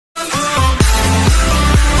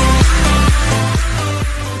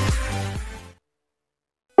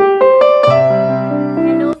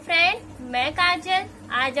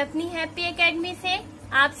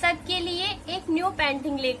आप सबके लिए एक न्यू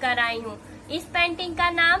पेंटिंग लेकर आई हूँ। इस पेंटिंग का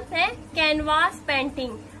नाम है कैनवास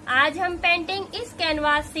पेंटिंग। आज हम पेंटिंग इस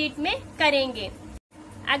कैनवास शीट में करेंगे।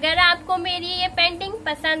 अगर आपको मेरी ये पेंटिंग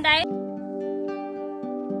पसंद आए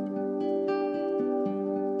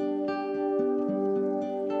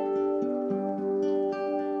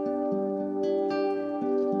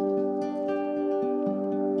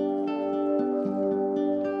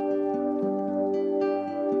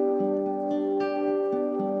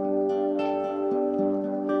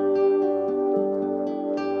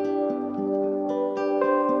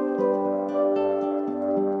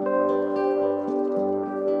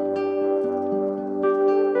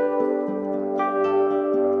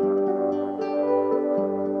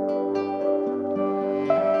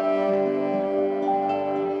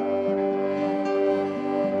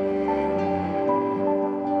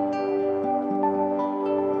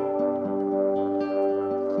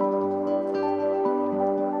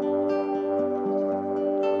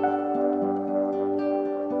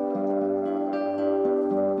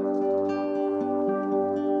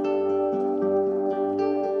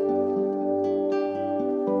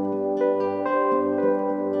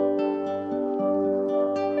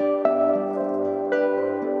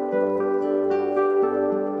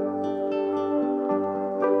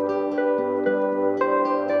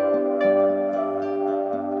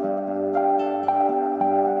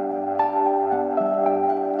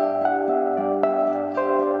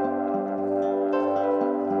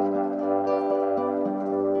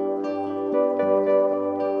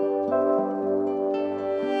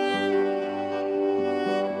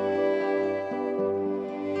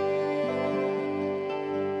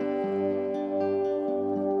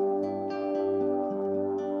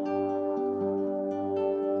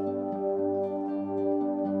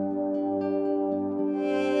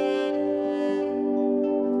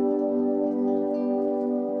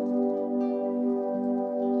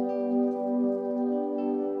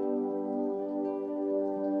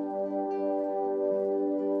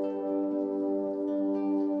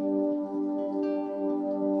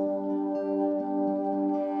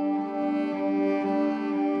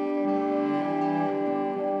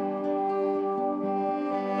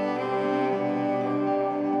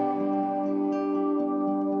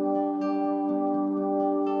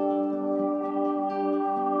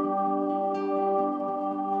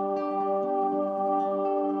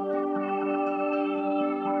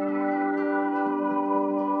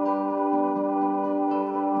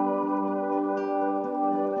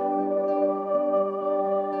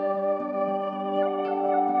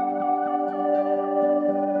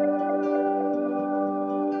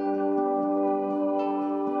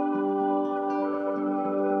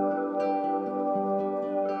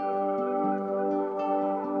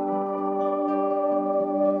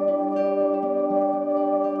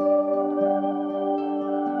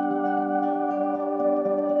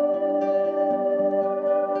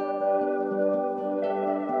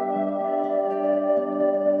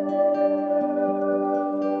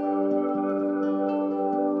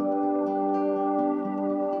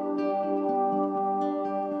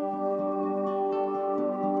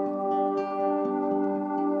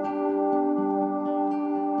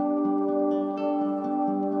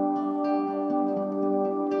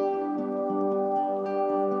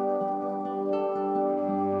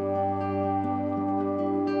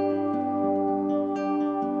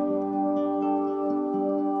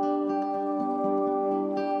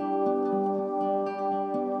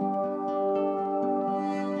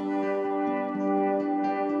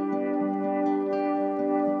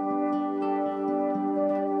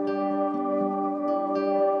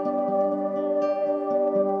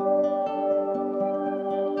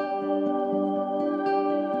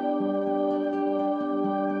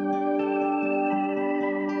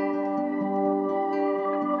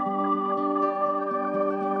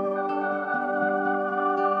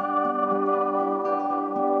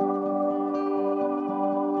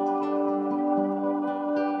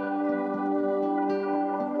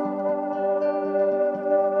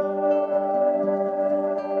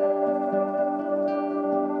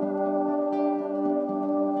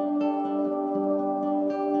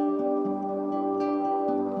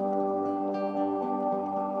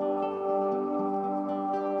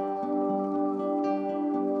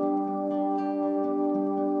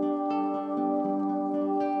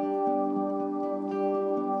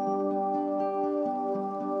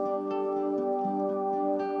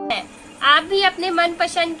आप भी अपने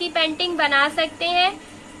मनपसंद की पेंटिंग बना सकते हैं।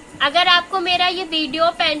 अगर आपको मेरा ये वीडियो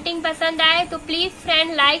पेंटिंग पसंद आए तो please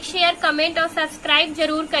friend like share comment और सब्सक्राइब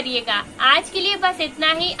जरूर करिएगा। आज के लिए बस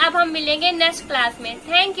इतना ही। अब हम मिलेंगे नेक्स्ट क्लास में।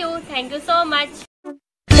 Thank you so much.